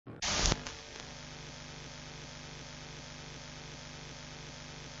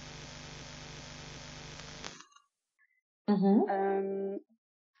Mm-hmm.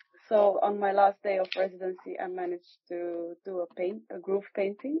 So on my last day of residency, I managed to do a group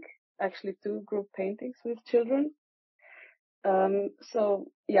painting, actually 2 group paintings with children. So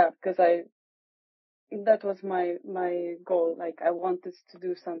yeah, because that was my goal. Like I wanted to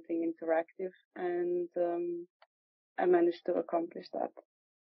do something interactive, and I managed to accomplish that.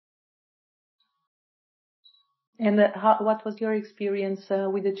 And what was your experience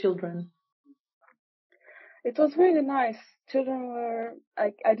with the children? It was really nice. Children were,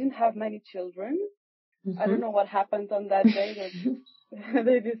 I didn't have many children. Mm-hmm. I don't know what happened on that day that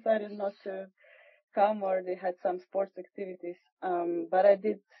they decided not to come, or they had some sports activities. But I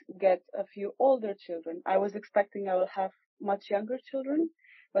did get a few older children. I was expecting I would have much younger children,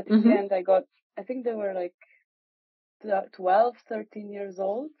 but in the end I think they were like 12, 13 years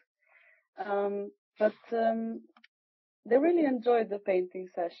old. But they really enjoyed the painting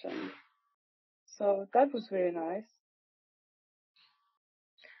session. So that was very nice.